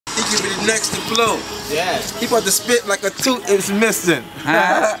puberty next to blow. Yeah. He about to spit like a tooth is missing.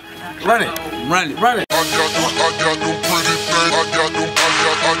 Run it. Run it. Run it. I got them pretty things. I got them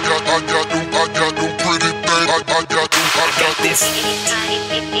pretty things. I got this.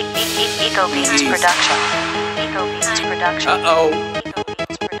 Ego Beats Production. Ego Beats Production. Uh-oh.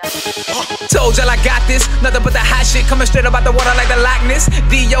 Told y'all I got this, nothing but the hot shit coming straight up out the water like the Loch Ness.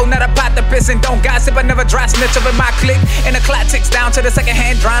 Deyo, not a pot to piss and don't gossip, I never dry snitch up in my clique. And the clock ticks down to the second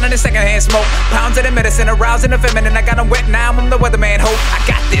hand, drowning in second hand smoke. Pounds of the medicine, arousing the feminine, I got them wet now, I'm the weatherman, hope. I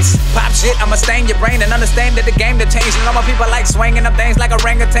got this, pop shit, I'ma stain your brain and understand that the game that changed. And all my people like swinging up things like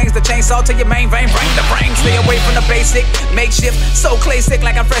orangutans, the chainsaw to your main vein, bring the brain. Stay away from the basic, makeshift, so clay sick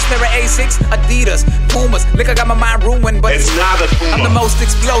like a fresh pair of A6. Adidas, Pumas, liquor got my mind ruined, but it's not a Puma. I'm the most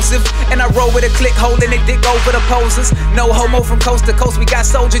explosive, and I roll with a click, holding it dick over the poses. No homo from coast to coast, we got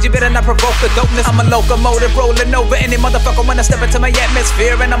soldiers, you better not provoke the dopeness. I'm a locomotive rolling over any motherfucker when I step into my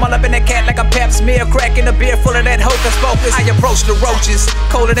atmosphere. And I'm all up in that cat like a pap smear, cracking a beer full of that hocus pocus. I approach the roaches,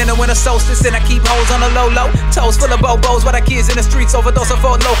 colder than the winter solstice, and I keep hoes on the low-low. Toes full of bobos, while the kids in the streets overdose of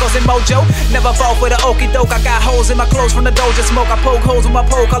Four Locos and Mojo. Never fall for the okey doke, I got holes in my clothes from the doja smoke. I poke holes with my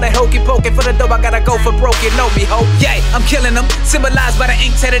pole, call it hokey poking. For the dope, I gotta go for broke, you know me, ho. Yeah, I'm killing them, symbolized by the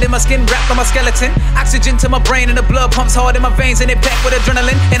ink tatted in my skin, wrapped on my skeleton. Oxygen to my brain and the blood pumps hard in my veins and it packed with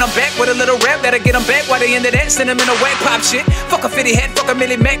adrenaline. And I'm back with a little rap that'll get them back while they into that. Send them in a whack pop shit. Fuck a 50 hat, fuck a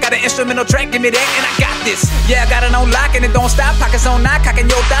Millie Mac. Got an instrumental track, give me that, and I got this. Yeah, I got it on lock and it don't stop. Pockets on knock, cocking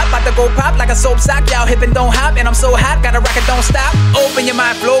your thought. About to go pop like a soap sock. Y'all hip and don't hop, and I'm so hot, got a rocket, don't stop. Open your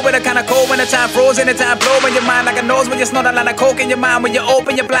mind, flow with a kind of cold when the time froze and the time blow in your mind like a nose when you snort a lot of coke in your mind. When you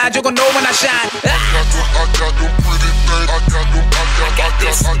open your blind, you gon' know when I shine. I got them pretty things. I got them pretty things. I got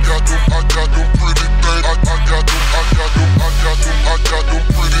them pretty things. I got them pretty things.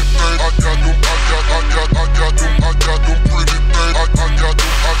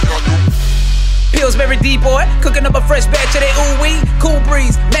 Pillsbury D-boy, cooking up a fresh batch of that ooh-wee. Cool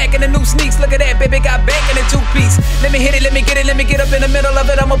breeze, Mac and the new sneaks. Look at that, baby, got back in a two-piece. Let me hit it, let me get it, let me get up in the middle of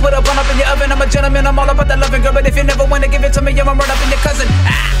it. I'ma put up in your oven. I'm a gentleman, I'm all about that loving girl. But if you never wanna give it to me, I'ma run up in your cousin.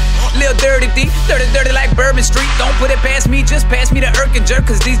 Lil' dirty D, dirty like Bourbon Street. Don't put it past me, just pass me the irk and jerk,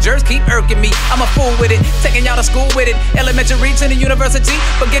 cause these jerks keep irking me. I'm a fool with it, taking y'all to school with it. Elementary to the university,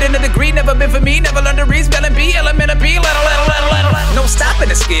 but getting a degree never been for me. Never learned to read, spelling B, element of B, no stopping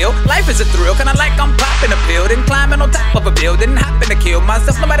the skill. Life is a thrill, kinda like I'm popping a pill, then climbing on top of a building, hopping to kill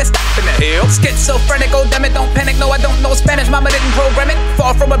myself. Nobody stopping the hill. Schizophrenic, oh damn it, don't panic. No, I don't know Spanish, mama didn't program it.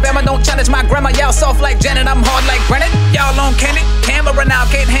 Far from Alabama, don't challenge my grandma. Y'all soft like Janet, I'm hard like granite. Y'all on Canon, camera now,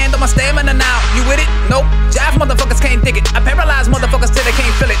 can't handle my stamina now. You with it? Nope. Jive motherfuckers can't dig it. I paralyze motherfuckers till they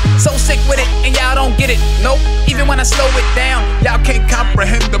can't feel it. So sick with it, and y'all don't get it. Nope. Even when I slow it down, y'all can't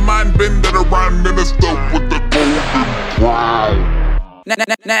comprehend the mind bend that around in the stove with the golden brown.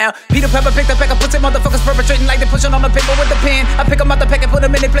 Now, Peter Pepper picked the pecker, puts it motherfuckers perpetrating like they pushing on the paper with the pen. I pick them out the pack and put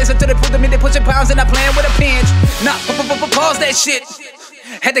them in their place until they prove to me they pushing pounds and I playing with a pinch. Nah, pause that shit.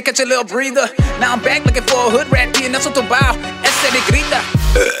 Had to catch a little breather. Now I'm back looking for a hood rat, and that's what to bow. Ese de grita.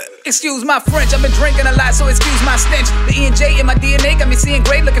 Excuse my French, I've been drinking a lot, so excuse my stench. The ENJ in my DNA got me seeing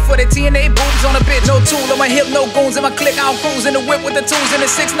great, looking for that TNA boobs on a bitch. No tool on my hip, no goons in my click. I don't cruise in the whip with the tools in the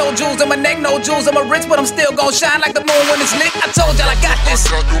six. No jewels on my neck, no jewels on my wrist, but I'm still gon' shine like the moon when it's lit. I told y'all I got this.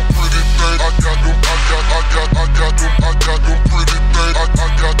 I got them pretty things. I got them pretty things. I got this. I got them pretty things. I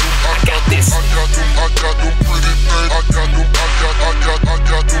got them pretty things. I got them pretty things. I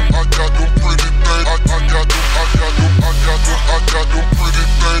got them pretty things.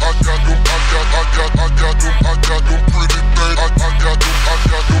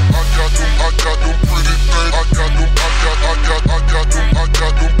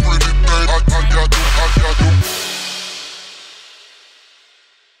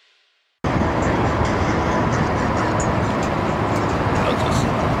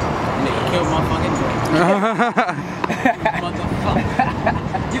 Kill my fucking drink. Motherfucker.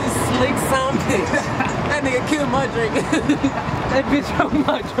 You slick son bitch. That nigga killed my drink. That bitch on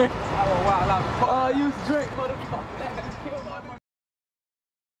my drink. Oh wow, you drink, motherfucker.